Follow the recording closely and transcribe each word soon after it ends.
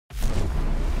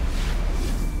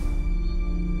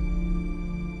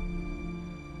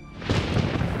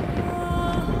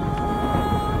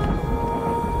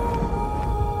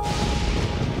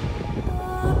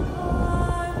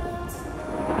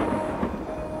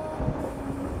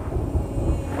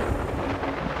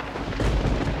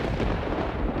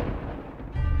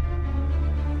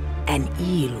An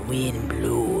ill wind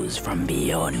blows from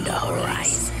beyond the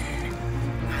horizon.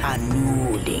 A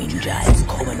new danger is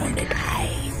coming on the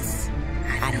tides.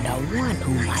 And the one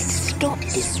who might stop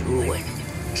this ruin,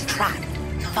 trapped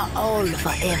for all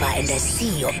forever in the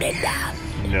sea of the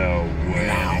damned. No way.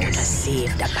 Now to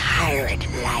save the pirate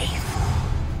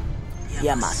life,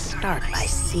 you must start by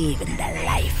saving the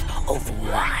life of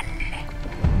one.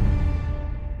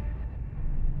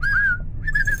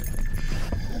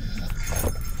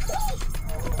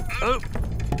 Oh,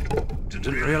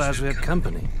 didn't realize we had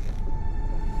company.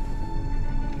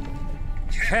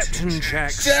 Captain Jack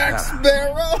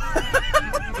Sparrow?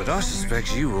 But I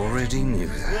suspect you already knew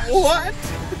that. What?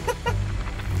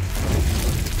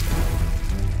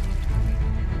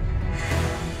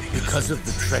 Because of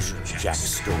the treasure Jack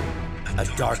stole, a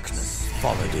darkness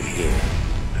followed him here.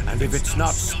 And if it's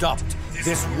not stopped,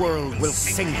 this world will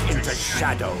sink into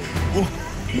shadow.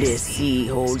 This sea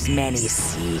holds many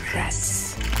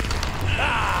secrets.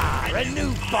 Ah, a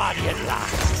new body at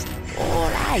last.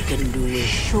 All I can do is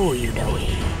show you the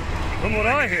way. From what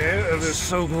I hear of this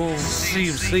so-called Sea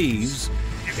of Thieves,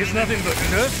 it's nothing but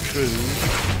cursed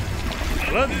crews,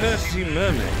 bloodthirsty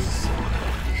mermaids,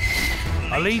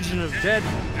 a legion of dead,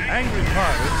 angry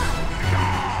pirates.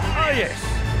 Ah, yes.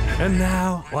 And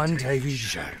now, one Davy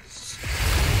Jones.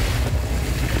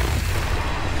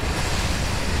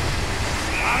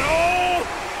 Hello!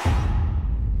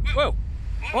 Well,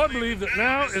 I believe that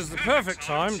now is the perfect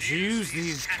time to use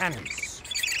these cannons.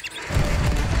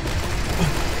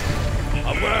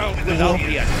 A world without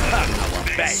the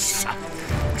eternal base.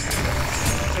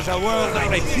 Is a world that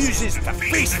refuses to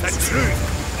face the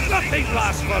truth. Nothing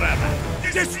lasts forever.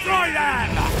 Destroy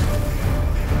them!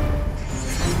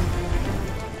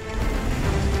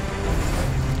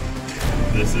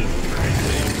 This is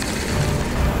crazy.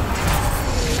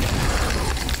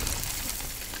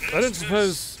 I don't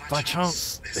suppose, by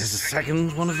chance, there's a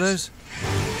second one of those?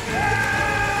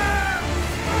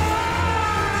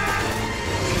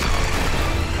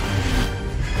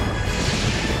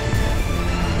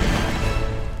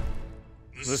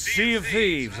 The Sea of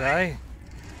Thieves, eh?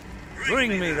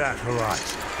 Bring me that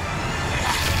horizon.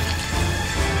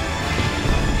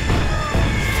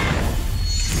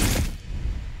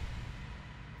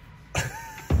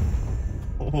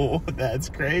 Oh, that's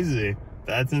crazy.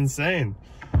 That's insane.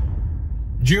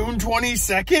 June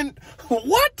 22nd?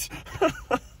 What?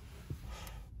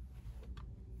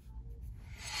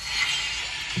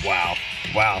 Wow.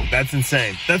 Wow, that's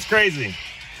insane. That's crazy.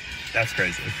 That's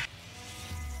crazy.